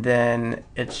 And then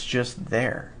it's just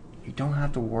there. You don't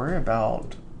have to worry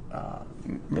about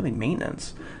really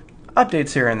maintenance.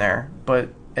 Updates here and there.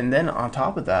 And then on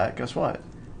top of that, guess what?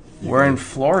 We're in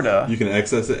Florida. You can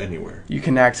access it anywhere. You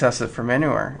can access it from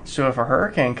anywhere. So if a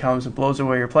hurricane comes and blows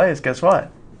away your place, guess what?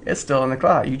 It's still in the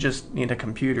cloud. You just need a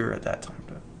computer at that time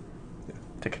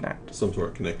to connect. Some sort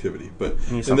of connectivity. But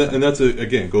and that's,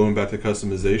 again, going back to the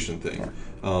customization thing.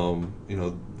 Yeah.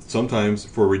 Sometimes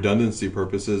for redundancy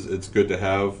purposes, it's good to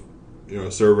have,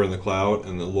 a server in the cloud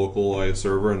and the localized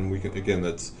server, and we can, again,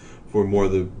 that's for more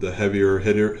of the heavier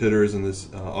hitters in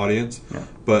this audience. Yeah.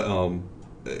 But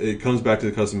it comes back to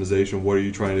the customization. What are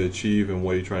you trying to achieve, and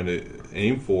what are you trying to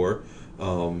aim for?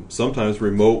 Sometimes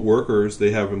remote workers,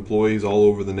 they have employees all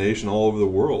over the nation, all over the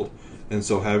world, and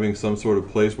so having some sort of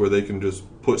place where they can just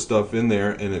put stuff in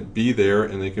there and it be there,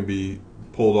 and they can be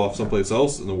pulled off someplace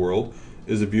else in the world,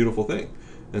 is a beautiful thing.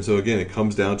 And so again, it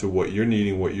comes down to what you're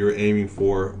needing, what you're aiming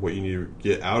for, what you need to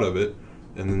get out of it.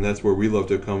 And then that's where we love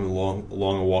to come along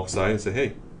and walk side and say,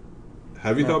 hey,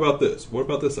 have you thought about this? What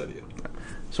about this idea?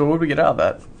 So what do we get out of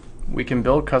that? We can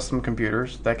build custom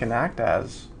computers that can act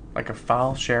as like a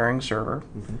file sharing server.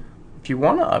 Mm-hmm. If you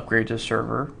want to upgrade this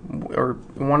server or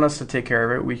want us to take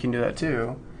care of it, we can do that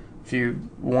too. If you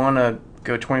want to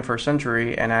go 21st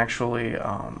century and actually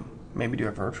maybe do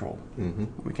it virtual,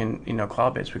 we can,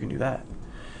 cloud-based, we can do that.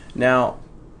 Now,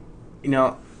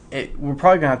 we're probably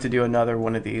going to have to do another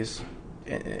one of these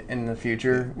in the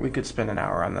future. We could spend an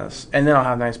hour on this, and then I'll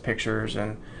have nice pictures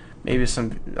and maybe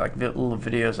some like little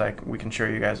videos we can show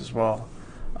you guys as well.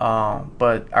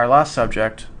 But our last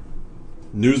subject,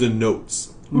 news and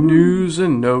notes. News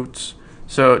and notes.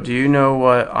 So, do you know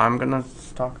what I'm gonna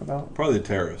talk about? Probably the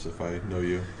tariffs, if I know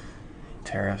you.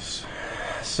 Tariffs.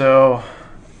 So,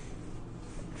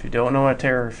 if you don't know what a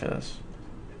tariff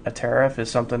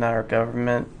is something that our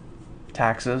government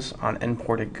taxes on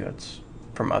imported goods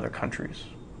from other countries.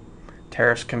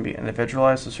 Tariffs can be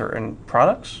individualized to certain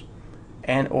products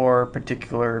and or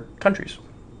particular countries.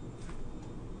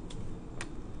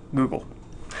 Google.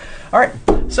 All right,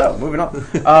 so moving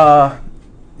on.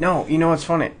 No, you know what's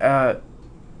funny?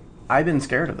 I've been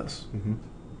scared of this. Mm-hmm.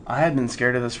 I had been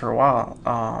scared of this for a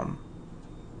while.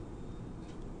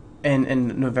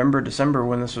 In November, December,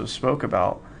 when this was spoke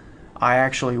about, I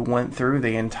actually went through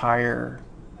the entire,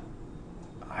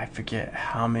 I forget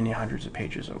how many hundreds of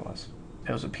pages it was.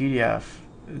 It was a PDF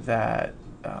that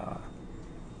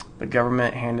the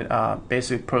government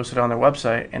basically posted on their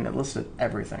website, and it listed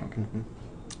everything.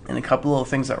 Mm-hmm. And a couple of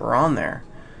things that were on there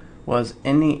was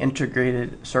any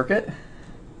integrated circuit,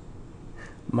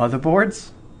 motherboards,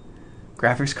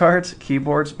 graphics cards,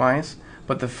 keyboards, mice.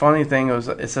 But the funny thing was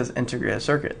it says integrated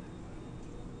circuit.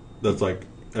 That's like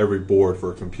every board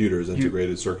for a computer is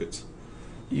integrated circuits.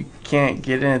 You can't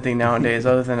get anything nowadays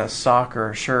other than a sock or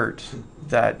a shirt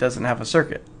that doesn't have a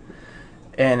circuit.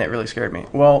 And it really scared me.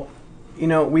 Well,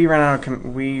 we ran out of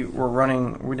we were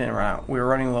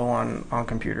running low on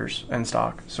computers and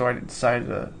stock, so I decided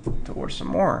to order some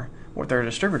more with their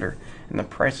distributor, and the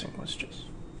pricing was just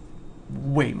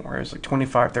way more. It was like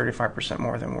 25-35%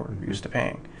 more than we're used to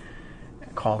paying. I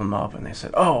called them up and they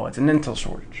said, oh, it's an Intel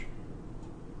shortage.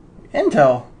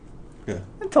 Intel? Yeah.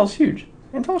 Intel's huge.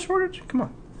 Intel shortage? Come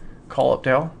on. Call up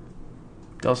Dell.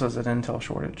 Dell says it's an Intel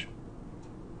shortage.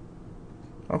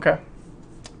 Okay.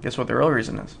 Guess what the real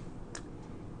reason is?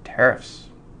 Tariffs.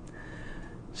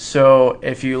 So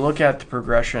if you look at the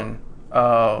progression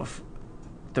of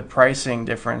the pricing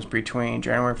difference between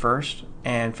January 1st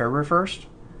and February 1st,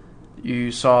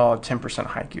 you saw a 10%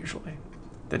 hike usually.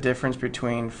 The difference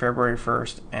between February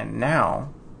 1st and now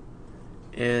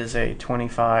is a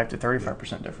 25 to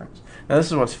 35% difference. Now this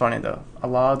is what's funny though. A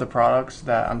lot of the products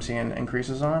that I'm seeing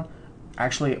increases on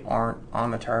actually aren't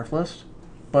on the tariff list,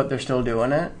 but they're still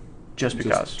doing it just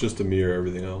because. Just to mirror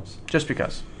everything else. Just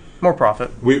because. More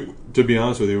profit. To be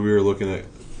honest with you, we were looking at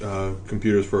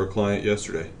computers for a client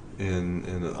yesterday in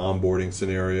an onboarding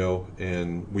scenario,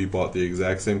 and we bought the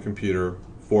exact same computer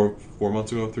 4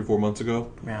 months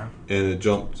ago. Yeah. And it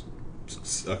jumped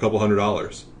a couple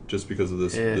 $100 just because of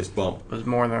this bump. It was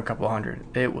more than a couple hundred.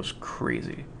 It was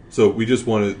crazy. So we just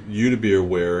wanted you to be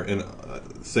aware, and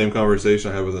same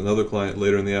conversation I had with another client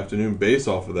later in the afternoon based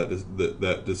off of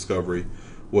that discovery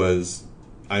was,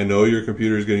 I know your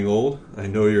computer is getting old. I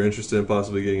know you're interested in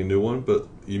possibly getting a new one, but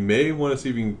you may want to see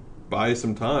if you can buy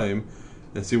some time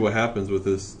and see what happens with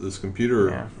this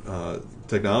computer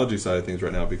technology side of things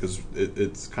right now, because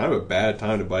it's kind of a bad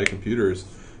time to buy computers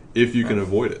if you can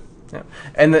avoid it. Yeah,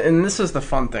 and this is the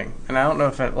fun thing, and I don't know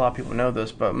if a lot of people know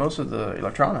this, but most of the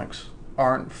electronics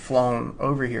aren't flown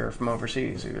over here from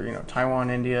overseas, either Taiwan,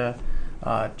 India,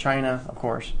 China, of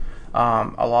course.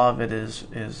 A lot of it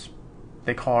is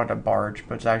they call it a barge,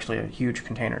 but it's actually a huge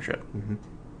container ship. Mm-hmm.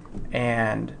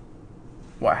 And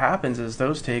what happens is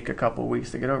those take a couple of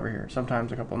weeks to get over here,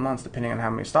 sometimes a couple of months, depending on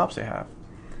how many stops they have.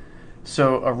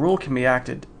 So a rule can be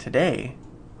acted today,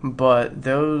 but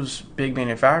those big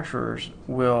manufacturers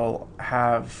will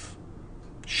have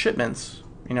shipments,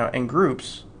 in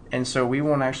groups, and so we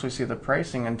won't actually see the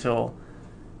pricing until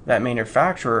that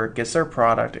manufacturer gets their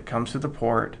product, it comes to the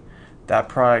port, That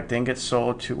product then gets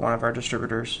sold to one of our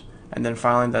distributors, and then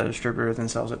finally that distributor then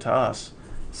sells it to us.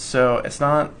 So it's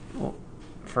not,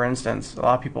 for instance, a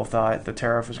lot of people thought the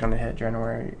tariff was going to hit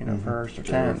January 1st or 10th.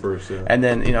 January 1st, yeah. And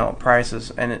then,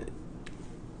 prices, and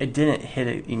it didn't hit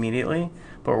it immediately,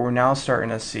 but we're now starting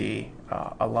to see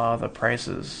a lot of the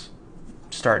prices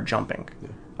start jumping. Yeah.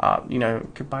 You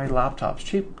could buy laptops,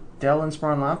 cheap Dell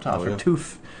Inspiron laptops yeah. for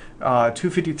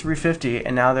 $250, $350,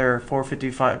 and now they're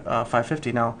 $450,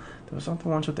 $550. Now, those aren't the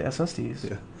ones with the SSDs.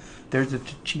 Yeah. There's the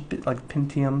cheap, like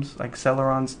Pentiums, like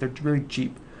Celerons. They're really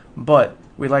cheap. But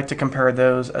we like to compare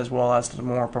those as well as the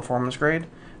more performance grade,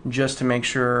 just to make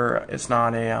sure it's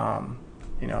not a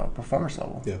performance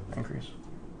level increase.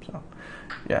 So,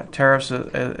 yeah, tariffs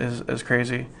is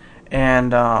crazy,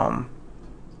 and the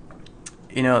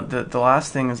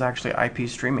last thing is actually IP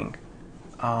streaming.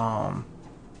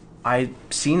 I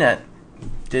CNET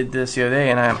did this the other day,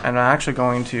 and I'm actually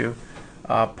going to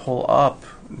pull up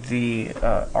the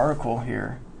article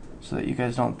here so that you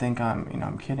guys don't think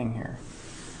I'm kidding here.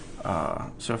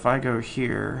 So if I go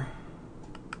here,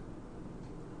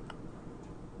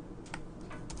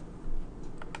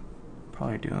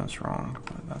 probably doing this wrong,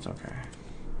 but that's okay.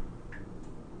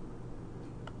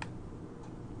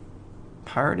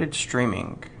 Pirated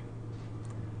streaming.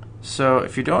 So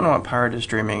if you don't know what pirated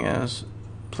streaming is,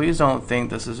 please don't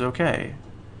think this is okay,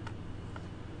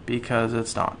 because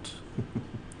it's not.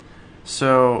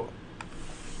 So,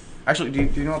 actually, do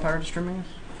you know what pirated streaming is?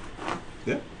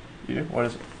 Yeah. You do? What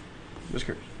is it? Just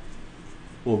curious.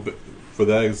 Well, for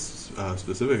that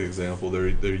specific example, they're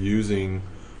using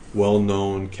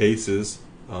well-known cases,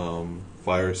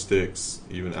 Fire Sticks,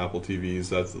 even Apple TVs.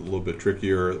 That's a little bit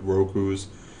trickier. Roku's,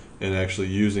 and actually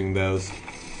using those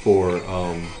for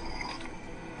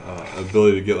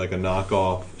ability to get like a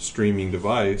knockoff streaming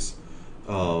device,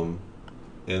 and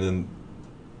then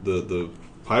the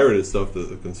pirated stuff.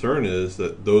 The concern is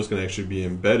that those can actually be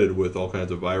embedded with all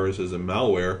kinds of viruses and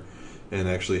malware, and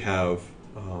actually have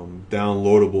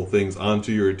downloadable things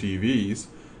onto your TVs,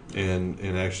 and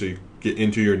actually get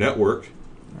into your network.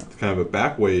 It's kind of a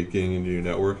back way of getting into your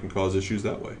network and cause issues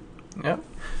that way. Yep.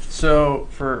 So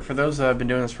for those that have been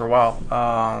doing this for a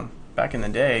while, back in the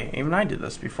day, even I did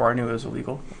this before I knew it was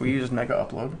illegal. We used Mega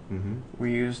Upload. Mm-hmm.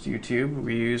 We used YouTube.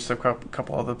 We used a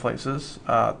couple other places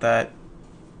that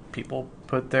people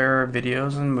put their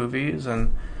videos and movies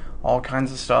and all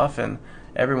kinds of stuff. And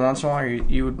every once in a while,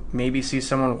 you would maybe see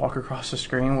someone walk across the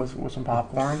screen with some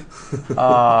popcorn.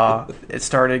 It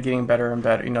started getting better and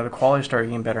better. The quality started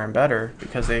getting better and better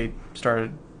because they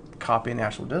started copying the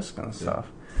actual disc and stuff.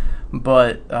 Yeah.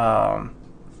 But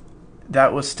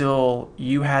that was still,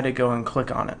 you had to go and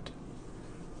click on it.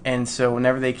 And so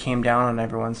whenever they came down and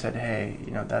everyone said, hey,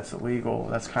 that's illegal,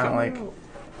 that's kind of like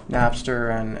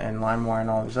Napster and LimeWire and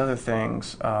all these other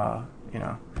things, Well,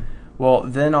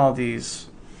 then all these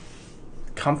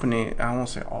company, I won't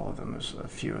say all of them, there's a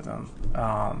few of them,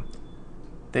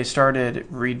 they started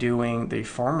redoing the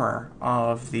firmware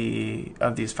of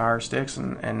these Fire Sticks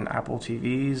and Apple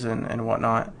TVs and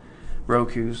whatnot,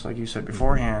 Roku's, like you said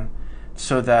beforehand,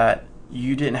 so that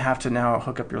you didn't have to now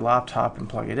hook up your laptop and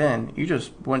plug it in. You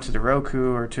just went to the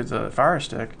Roku or to the Fire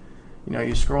Stick.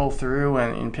 You scroll through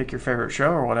and pick your favorite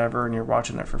show or whatever, and you're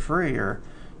watching it for free, or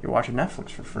you're watching Netflix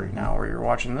for free now, or you're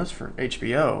watching this for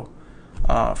HBO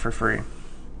for free.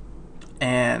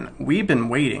 And we've been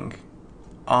waiting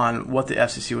on what the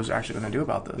FCC was actually going to do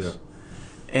about this. Yeah.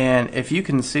 And if you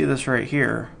can see this right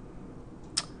here,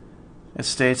 it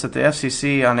states that the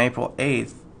FCC on April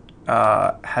 8th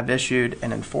have issued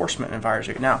an enforcement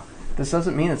advisory. Now, this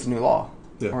doesn't mean it's a new law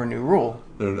or a new rule.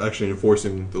 They're actually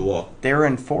enforcing the law. They're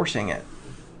enforcing it,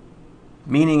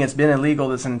 meaning it's been illegal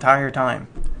this entire time.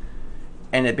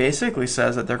 And it basically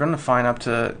says that they're going to fine up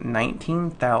to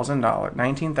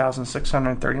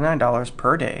 $19,639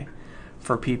 per day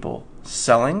for people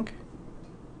selling.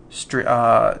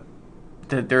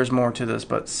 There's more to this,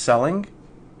 but selling,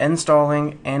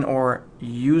 installing, and or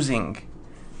using.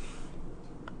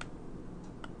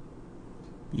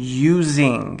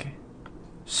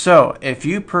 So, if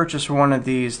you purchase one of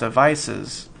these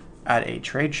devices at a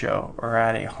trade show or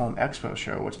at a home expo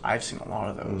show, which I've seen a lot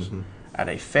of those, at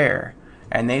a fair,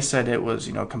 and they said it was,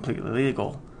 completely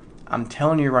legal, I'm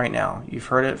telling you right now, you've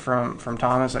heard it from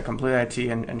Thomas at Complete IT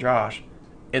and Josh,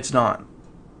 it's not.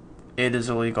 It is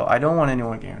illegal. I don't want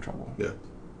anyone getting in trouble. Yeah.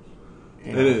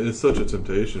 And it's such a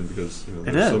temptation because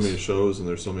there's so many shows and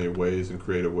there's so many ways and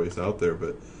creative ways out there,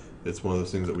 but it's one of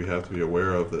those things that we have to be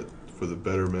aware of, that for the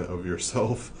betterment of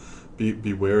yourself,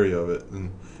 be wary of it.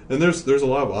 And there's a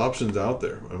lot of options out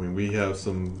there. I mean, we have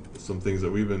some things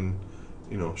that we've been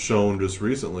shown just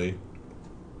recently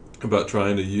about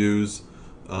trying to use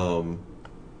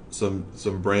some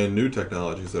brand new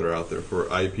technologies that are out there for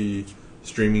IP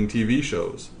streaming TV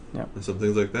shows. Yep. And some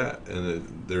things like that.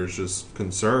 And there's just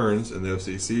concerns, and the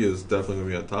FCC is definitely going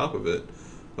to be on top of it,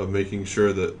 of making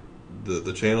sure that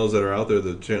the channels that are out there,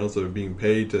 the channels that are being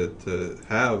paid to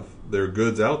have their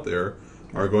goods out there,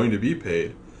 are going to be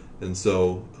paid. And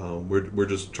so we're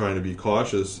just trying to be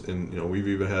cautious. And we've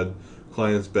even had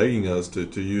clients begging us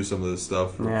to use some of this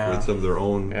stuff with some of their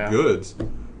own goods.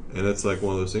 And it's like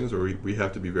one of those things where we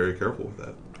have to be very careful with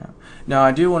that. Yeah. Now,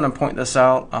 I do want to point this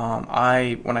out.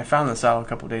 When I found this out a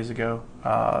couple of days ago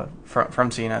from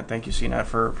CNET, thank you, CNET,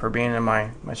 for being in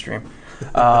my stream.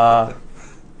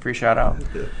 Free shout out.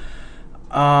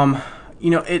 Yeah.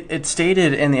 It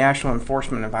stated in the actual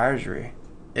enforcement advisory,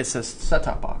 it says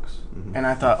set-top box. Mm-hmm. And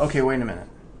I thought, okay, wait a minute.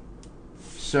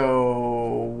 So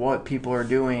what people are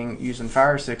doing using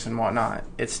Fire Sticks and whatnot,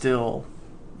 it's still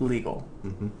legal.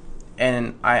 Mm-hmm.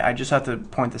 And I just have to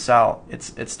point this out.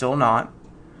 It's still not.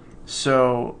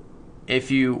 So if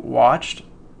you watched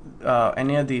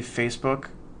any of the Facebook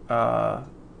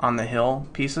on the Hill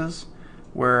pieces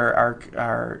where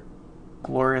our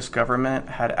glorious government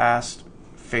had asked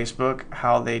Facebook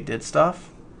how they did stuff,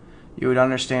 you would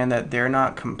understand that they're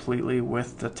not completely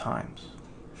with the times.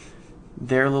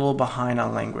 They're a little behind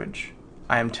on language.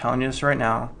 I am telling you this right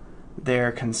now.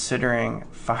 They're considering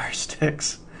Fire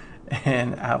Sticks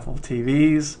and Apple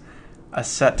TVs a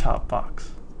set-top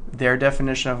box. Their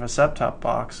definition of a set-top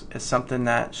box is something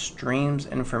that streams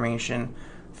information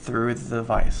through the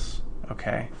device.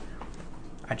 Okay?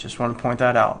 I just want to point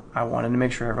that out. I wanted to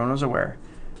make sure everyone was aware.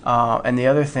 And the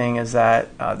other thing is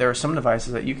that there are some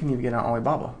devices that you can even get on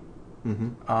Alibaba. Mm-hmm.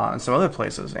 And some other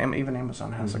places. Even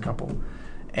Amazon has a couple.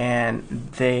 And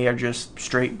they are just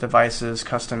straight devices,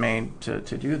 custom-made to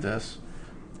do this.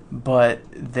 But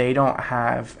they don't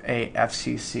have a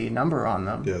FCC number on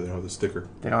them. Yeah, they don't have the sticker.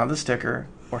 They don't have the sticker,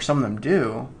 or some of them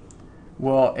do.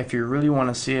 Well, if you really want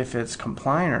to see if it's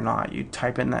compliant or not, you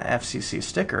type in the FCC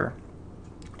sticker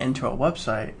into a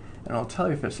website, and it'll tell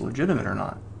you if it's legitimate or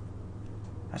not.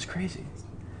 That's crazy.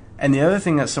 And the other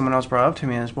thing that someone else brought up to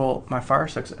me is, well, my Fire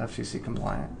Stick's FCC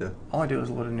compliant. Yeah. All I do is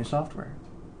load a new software.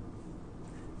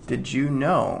 Did you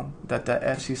know that the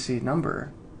FCC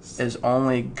number is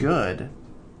only good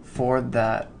for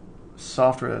that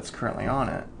software that's currently on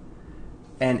it?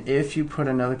 And if you put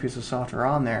another piece of software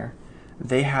on there,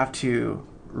 they have to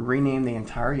rename the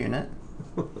entire unit.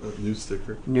 New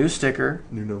sticker. New sticker.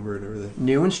 New number and everything.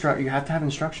 You have to have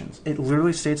instructions. It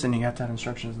literally states in you have to have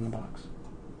instructions in the box.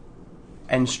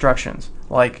 Instructions.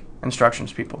 Like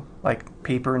instructions, people. Like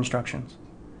paper instructions.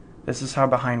 This is how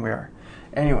behind we are.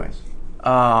 Anyways.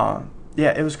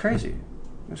 It was crazy.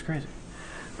 It was crazy.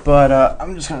 But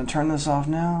I'm just going to turn this off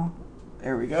now.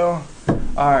 There we go.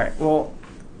 All right. Well,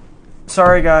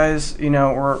 sorry, guys.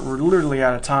 We're literally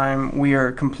out of time. We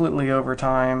are completely over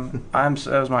time. That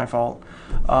was my fault.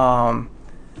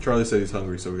 Charlie said he's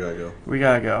hungry, so we got to go. We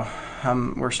got to go.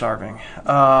 We're starving.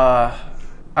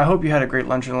 I hope you had a great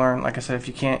lunch and learn. Like I said, if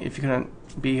you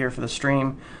couldn't be here for the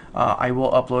stream, I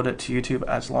will upload it to YouTube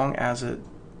as long as it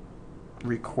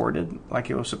recorded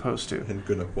like it was supposed to. In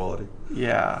good enough quality.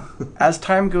 Yeah. As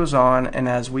time goes on and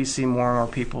as we see more and more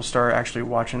people start actually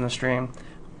watching the stream,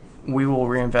 we will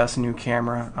reinvest in a new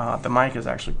camera. The mic is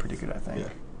actually pretty good, I think. Yeah.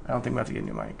 I don't think we have to get a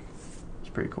new mic. It's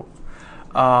pretty cool.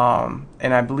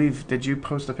 And I believe, did you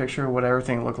post a picture of what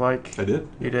everything looked like? I did.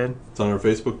 You did? It's on our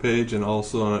Facebook page, and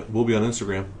also we'll be on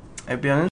Instagram. It'll be on